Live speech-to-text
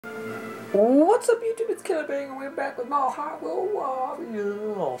What's up, YouTube? It's Killer Bang, and we're back with more Hryule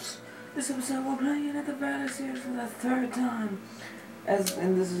Warriors. This episode, we're playing at the Battle Series for the third time. And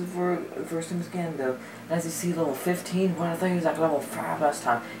this is for the first time again, though. And as you see, level 15. Well, I think he was like level 5 last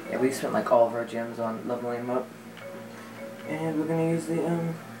time. Yeah, we spent like all of our gems on leveling him up. And we're gonna use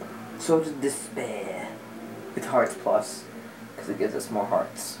the Sword of Despair with Hearts Plus, because it gives us more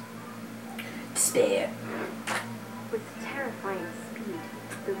hearts. Despair. With terrifying speed,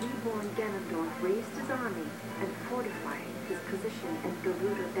 the reborn gannon raised his army and fortified his position in the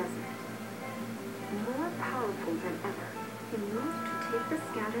Hryule desert. More powerful than ever, he moved to take the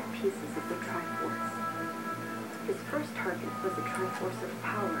scattered pieces of the Triforce. His first target was a Triforce of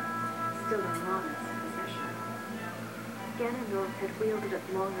power, still in Lana's possession. Ganondorf had wielded it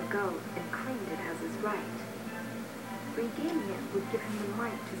long ago and claimed it as his right. Regaining it would give him the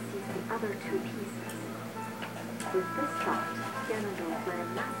might to seize the other two pieces. With this thought, Ganondorf led a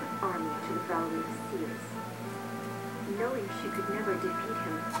massive army to the Valley of Seers. Knowing she could never defeat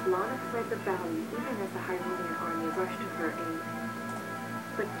him, Lana fled the valley even as the Hyrulean army rushed to her aid.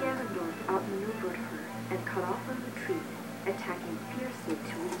 But Ganondorf outmaneuvered her and cut off her retreat, attacking fiercely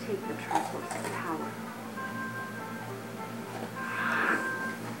to retake the Triforce's power.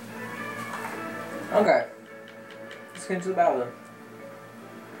 Okay. Let's get into the battle then.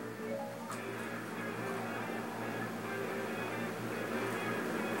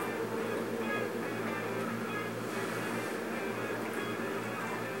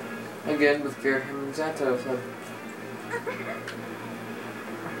 Again with him and Xanto. So.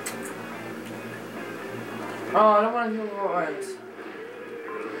 Oh, I don't want to heal Lawrence.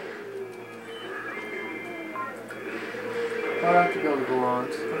 Why do I have to go to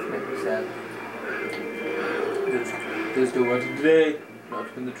Lawrence? That's making me sad. There's no one today. Not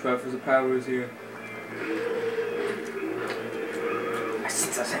when the Triforce of Power is here. I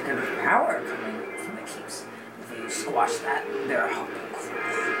sense a second of power coming from the keeps. If you squash that, they're helping.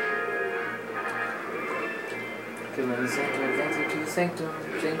 Give me the Sanctum, advancing to the Sanctum.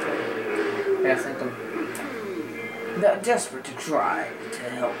 Yeah, Sanctum. Not desperate to try to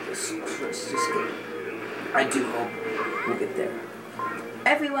help this sorceress escape. I do hope we'll get there.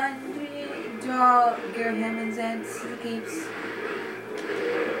 Everyone, draw Gerham and Zant's keeps.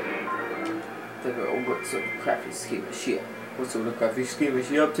 The girl, what sort of crafty scheme is she up? What sort of crafty scheme is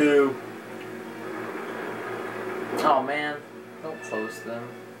she up to? Oh man, don't close them.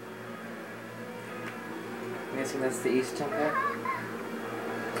 I'm guessing that's the East Temple.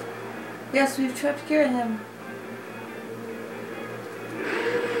 Yes, we've trapped Gerham.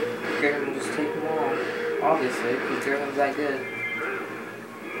 Gerham will just take them all. Obviously, because Gerham's that good.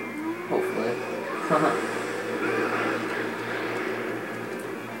 Hopefully.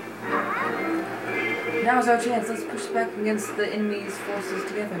 Now's our chance. Let's push back against the enemy's forces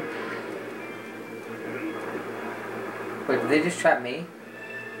together. Wait, did they just trap me?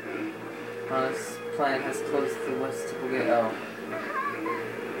 This plan has closed the west to get. Oh.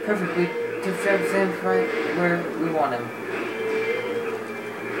 Perfect. We can trap Zan right where we want him.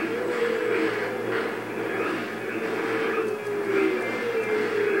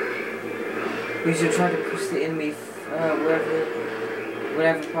 We should try to push the enemy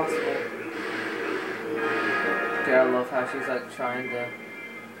wherever possible. Dude, I love how she's like trying to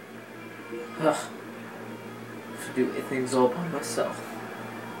do things all by myself.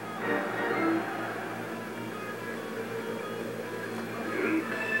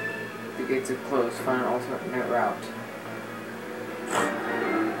 The gates are closed. Find an alternate route.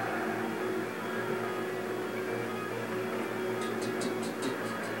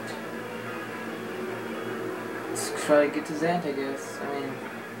 Let's try to get to Zant, I guess. I mean,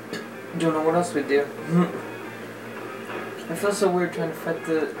 don't know what else we'd do. I feel so weird trying to fight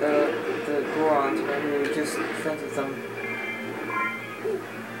the Gorons when we just friends with them.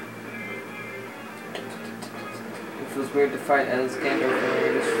 It feels weird to fight as Gandalf when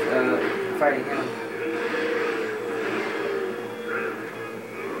we're just fighting him.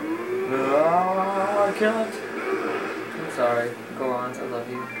 Oh, I can't. I'm sorry, Gorons, I love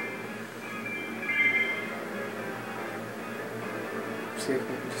you. See if we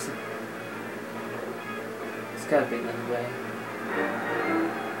can just. It's gotta be another way.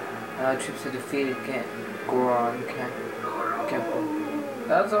 Troops have defeated Goron Temple.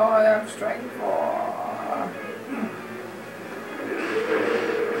 That's all I have strength for.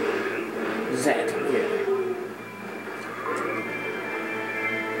 Zant here.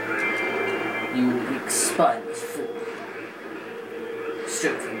 You weak spineless fool.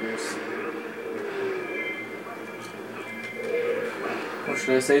 String fingers. Or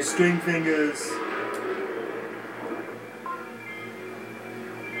should I say string fingers?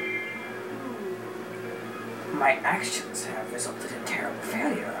 my actions have resulted in terrible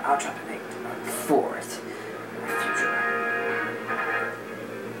failure, I'll try to make up for it in the future.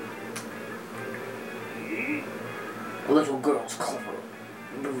 A little girl's clever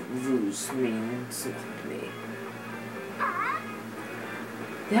ruse means nothing to me.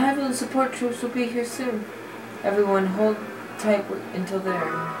 The Hryule support troops will be here soon. Everyone hold tight until there.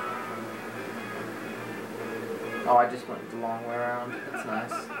 Oh, I just went the long way around. That's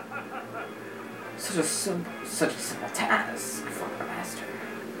nice. Such a simple task for our master.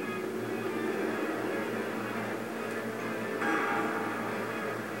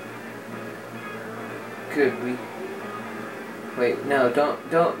 Good, wait, no,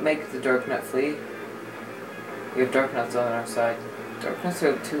 don't make the Darknut flee. We have Darknuts on our side. Darknuts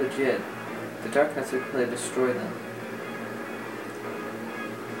are too legit. The Darknuts would really destroy them.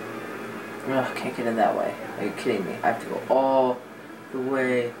 Ugh, can't get in that way. Are you kidding me? I have to go all the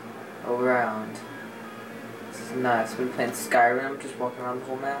way around. This is nice. We're playing Skyrim, just walking around the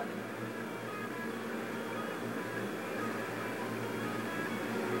whole map.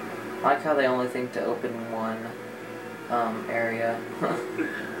 I like how they only think to open one area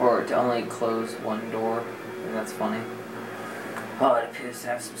or to only close one door. I think that's funny. Oh, it appears to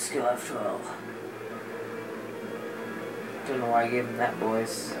have some skill after all. Don't know why I gave him that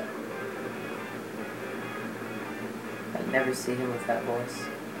voice. I'd never see him with that voice.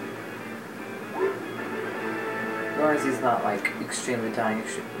 As long as he's not like extremely dying,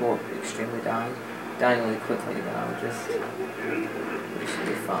 dying really quickly, then I would just, it should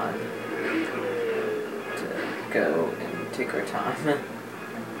be fun to go and take our time.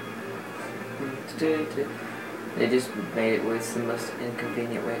 They just made it was the most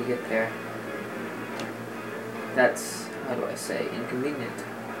inconvenient way to get there. That's, how do I say, inconvenient.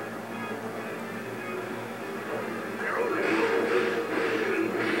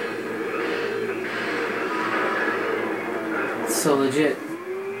 It's so legit.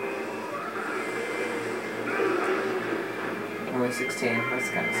 Only 16, that's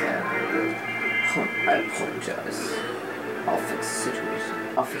kind of sad. Oh, I apologize. I'll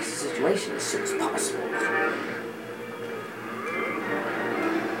fix the situation as soon as possible.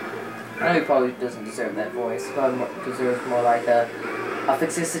 I know he probably doesn't deserve that voice. He probably deserves more like a, I'll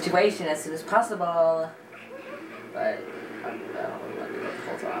fix this situation as soon as possible. But I don't really want to do that the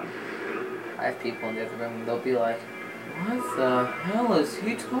whole time. I have people in the other room and they'll be like, what the hell is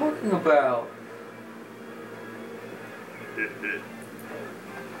he talking about?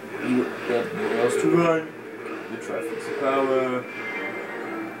 You have nowhere else to run. The traffic's power.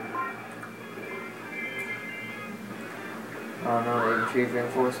 Oh no, they retrieve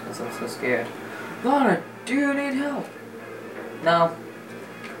reinforcements. I'm so scared. Lana, do you need help? No.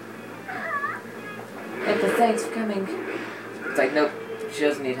 But thanks for coming. It's like, nope, she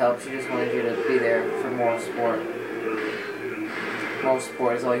doesn't need help. She just wanted you to be there for moral support. Moral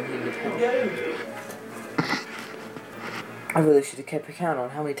support is all you need to help. I really should have kept a count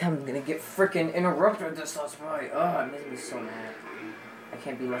on how many times I'm gonna get frickin' interrupted with this last fight. Oh, it makes me so mad. I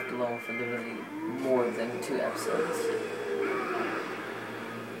can't be left alone for literally more than 2 episodes.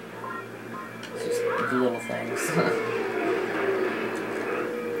 It's just the little things.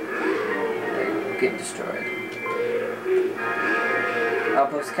 They're getting destroyed.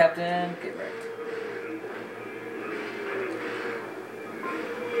 Outpost Captain, get wrecked.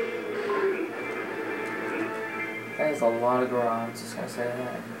 That is a lot of Gorons, just gonna say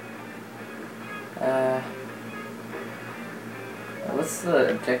that. What's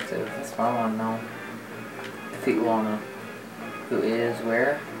the objective? That's what I wanna know. Defeat Lana. Who is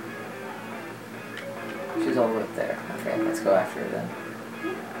where? She's all the way up there. Okay, let's go after her then.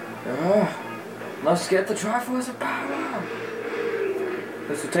 Let's get the Triforce of Power!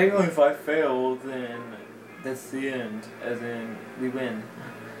 So technically if I fail, then that's the end. As in, we win.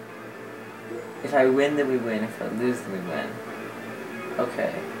 If I win, then we win. If I lose, then we win.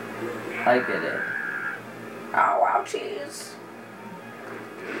 Okay. I get it. Ow, ouchies!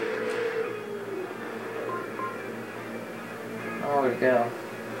 Oh, where'd it go?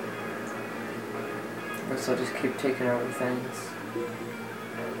 I guess I'll just keep taking over things.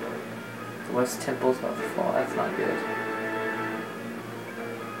 The West Temple's about to fall. That's not good.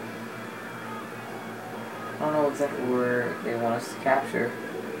 I don't know exactly where they want us to capture.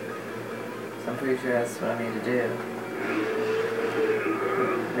 So I'm pretty sure that's what I need to do.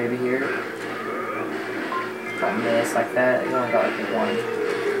 Maybe here? Don't miss like that. You only got like 1.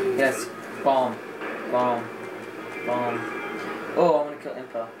 Yes. Bomb. Bomb. Bomb. Oh, I'm gonna kill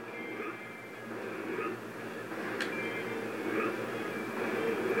Impa.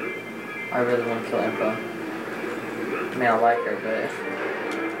 I really want to kill Impa. I mean, I like her, but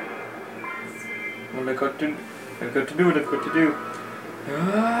I'm what I got to do what I've got to do.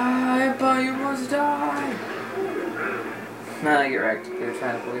 Impa, you must die! Nah, you're right. They're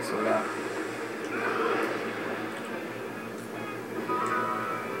trying to police it out.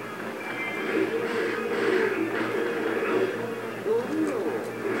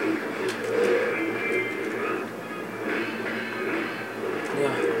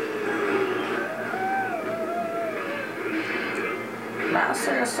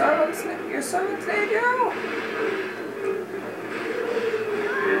 Master, your servants need you!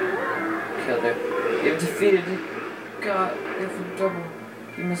 Killed her. You have defeated God, if double.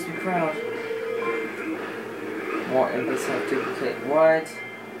 You must be proud. More inputs have duplicate. What?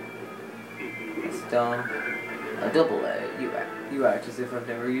 That's dumb. A double A. You act as if I've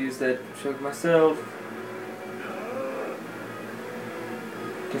never used that trick myself.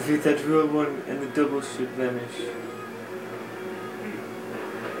 Defeat that real one and the double should vanish.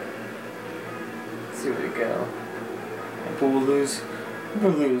 Let's see where we go. And we'll lose.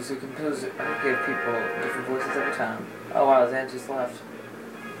 We'll lose. The composer. I give people different voices every time. Oh wow, Zan just left.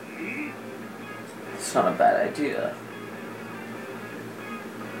 It's not a bad idea.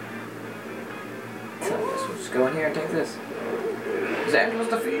 So I guess we'll just go in here and take this. Zan was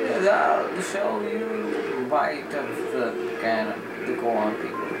defeated. To show you might of the gannon, the Goron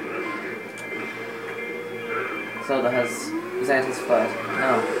people. Zelda has Xanta's fight.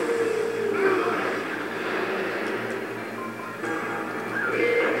 No.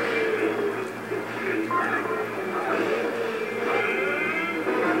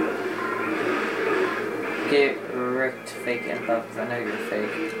 Get wrecked, fake Impa, because I know you're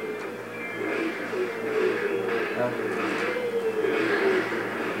fake. Oh.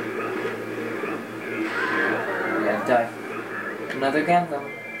 Yeah, die. Another Gantham.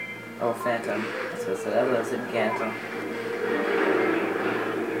 Oh, Phantom. That's what I said. I thought I said Gantham.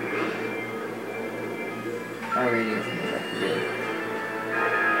 My reading isn't exactly good.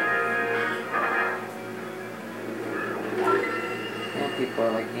 Yeah, people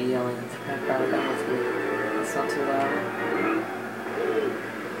are like yelling in the background. That was good. It's not too loud.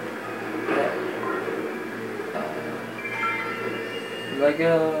 Do I go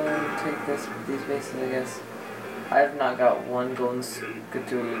take these bases, I guess? I have not got one golden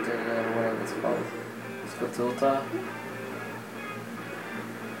Scatulta, whatever it's called. Scatulta.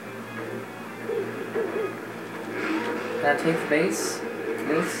 Can I take the base,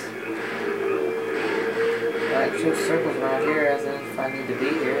 please? Like, show circles around here as if I need to be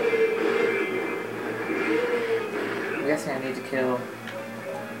here. I'm guessing I need to kill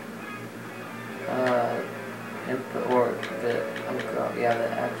Impa, or the the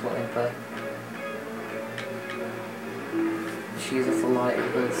actual Impa. She's a full lot of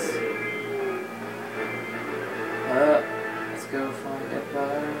Impas. Let's go find Impa.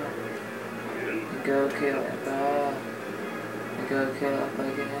 And go kill Impa. And go kill Impa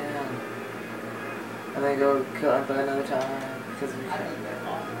again. And then go kill Impa another time because we can.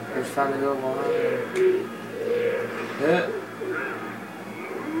 It's fun to go one.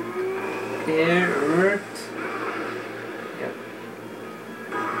 Get wrecked. Yep.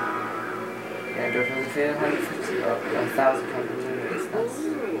 Yeah, go from the field 150. Oh, 1,000 companies. That's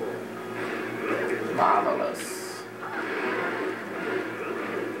marvelous.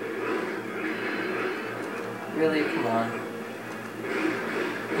 Really? Come on.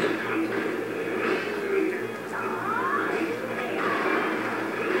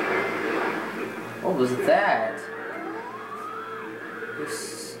 What was that?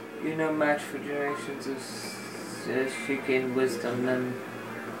 You're no match for generations of Shikin wisdom, then...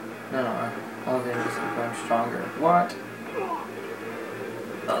 No, all of them is growing stronger. What?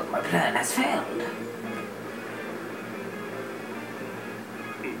 Oh, my plan has failed.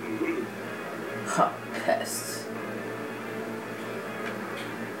 Ha, pests.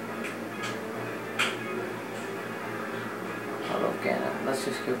 I love Gannon. Let's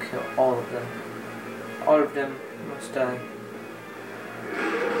just go kill all of them. All of them must die.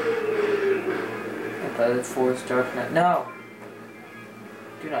 The forest darkness. No!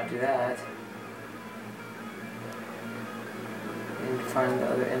 Do not do that. And find the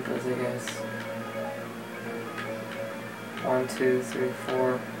other Impas, I guess. 1, 2, 3,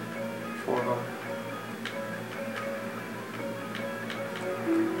 4. 4 of them.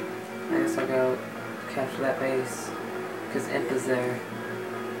 I guess I'll go capture that base. Because Impa's there.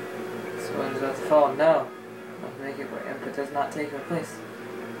 So when it's about to fall? No! I'll make it where Impa does not take her place.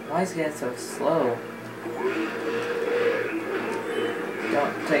 Why is he getting so slow?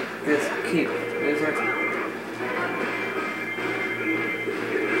 Don't take this keep, loser.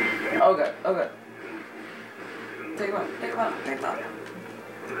 Oh god, oh god. Take him out, take him out, take him out.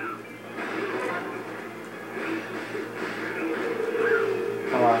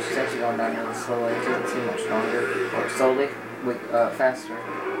 going downhill slowly. It doesn't seem much stronger. Or slowly. With, faster. I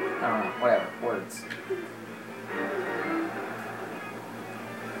don't know. Whatever. Words.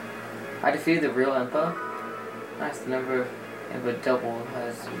 I defeated the real Impa. Nice. The number of Impa double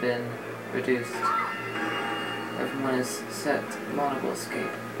has been reduced. Everyone is set. Lana will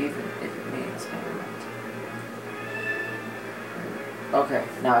escape. Even if it means never mind. Okay.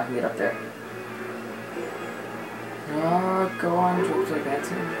 Now I can get up there. Go on, troops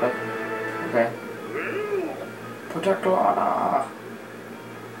advancing. But, okay. Protect Lana!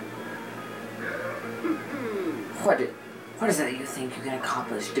 What is it that you think you can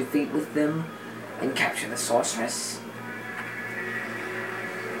accomplish? Defeat with them and capture the sorceress?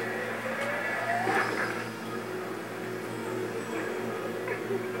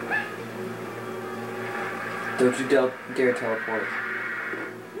 Don't you dare teleport.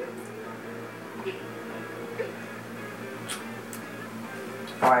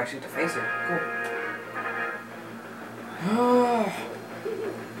 Oh, I actually have to face her. Cool.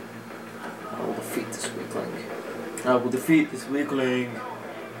 I will defeat this weakling. I will defeat this weakling.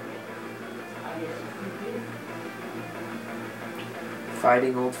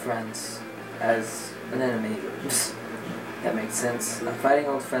 Fighting old friends as an enemy. That makes sense. I'm fighting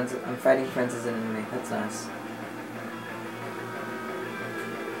old friends. I'm fighting friends as an enemy. That's nice.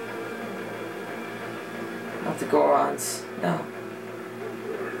 Not the Gorons. No.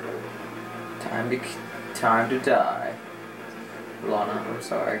 Time to die. Lana, I'm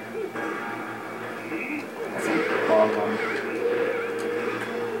sorry. That's a long one.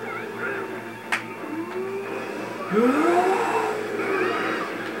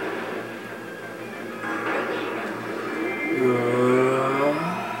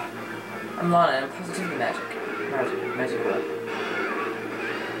 I'm Lana, and positively magic blood.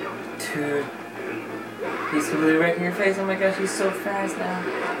 Dude. He's really wrecking your face. Oh my gosh, he's so fast now.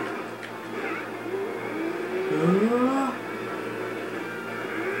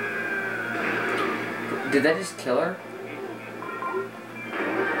 Did that just kill her?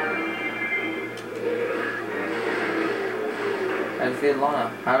 I defeated Lana.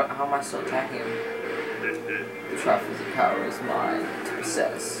 How am I still attacking him? The trophy's power is mine to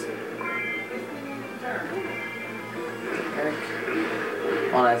possess. Eric.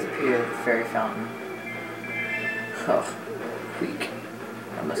 Lana has appeared at the fairy fountain. Oh, weak.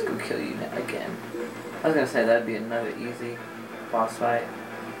 I must go kill you again. I was gonna say that'd be another easy boss fight.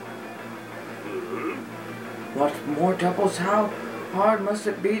 What more doubles? How hard must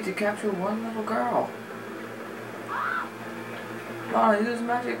it be to capture one little girl? Lana, use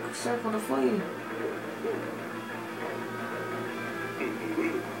magic circle to flee.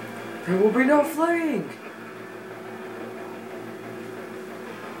 There will be no fleeing.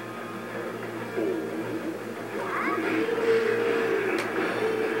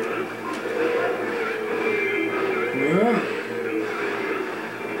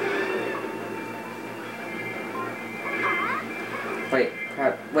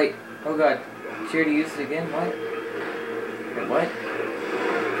 Wait, oh god, she already used it again? What? Wait, what?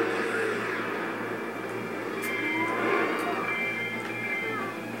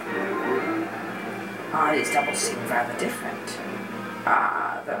 Ah, these doubles seem rather different.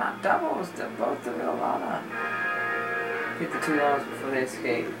 Ah, they're not doubles, they're both the real Lana. Hit the two Lanas before they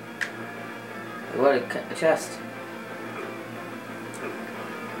escape. What a chest.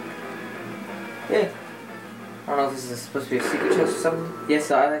 Yeah. I don't know if this is supposed to be a secret chest or something.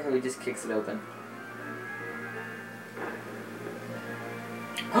 Yes, I like how he just kicks it open.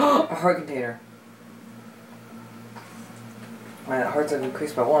 A heart container. My hearts have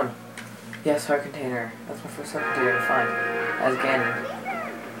increased by 1. Yes, heart container. That's my first heart container to find. As gannon.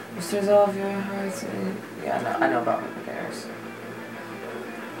 Restores all of your hearts. Yeah, I know about heart containers.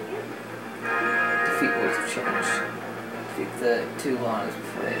 Defeat Words of Change. Defeat the two Lanas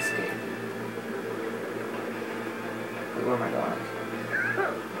before they escape. Wait, where am I going?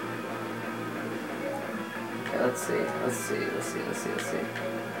 Okay, let's see.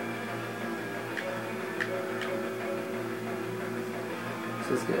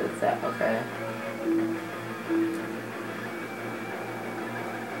 This is good. That, okay.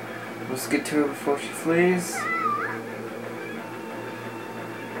 Let's get to her before she flees.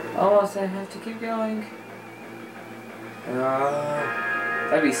 Almost, I have to keep going.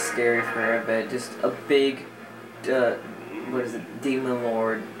 That'd be scary for her, I bet. Just a big, what is it, demon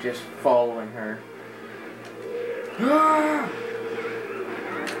lord just following her.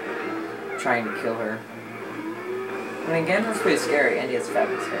 Trying to kill her. I mean, Gandalf's pretty scary, and he has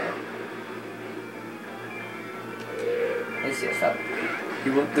fabulous hair. At least he has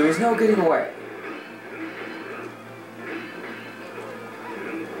fabulous. There is no getting away.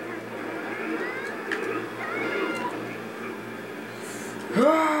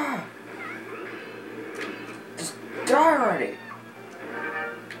 Just die already!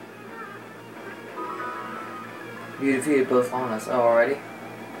 You defeated both Lanas. Oh, already?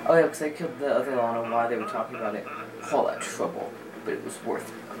 Oh yeah, because I killed the other Lana while they were talking about it. All that trouble, but it was worth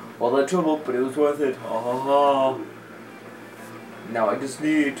it. All that trouble, but it was worth it. Ha ha ha. Now I just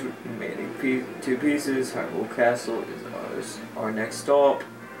need remaining two pieces. Hyrule Castle is our next stop.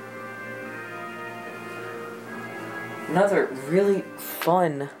 Another really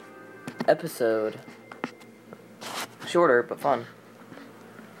fun episode. Shorter, but fun.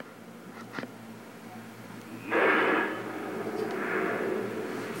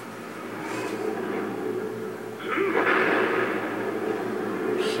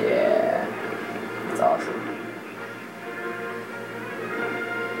 Yeah. That's awesome.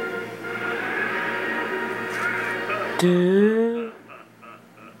 Dude.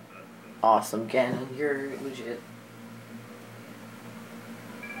 Awesome, Gannon. You're legit.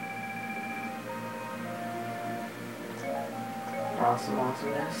 Awesome,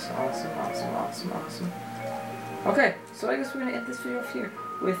 awesomeness. Awesome. Okay, so I guess we're gonna end this video off here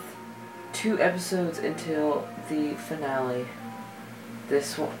with 2 episodes until the finale.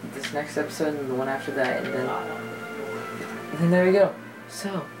 This next episode and the one after that, and then there we go.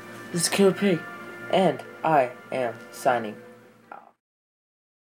 So, this is Killer Pig, and I am signing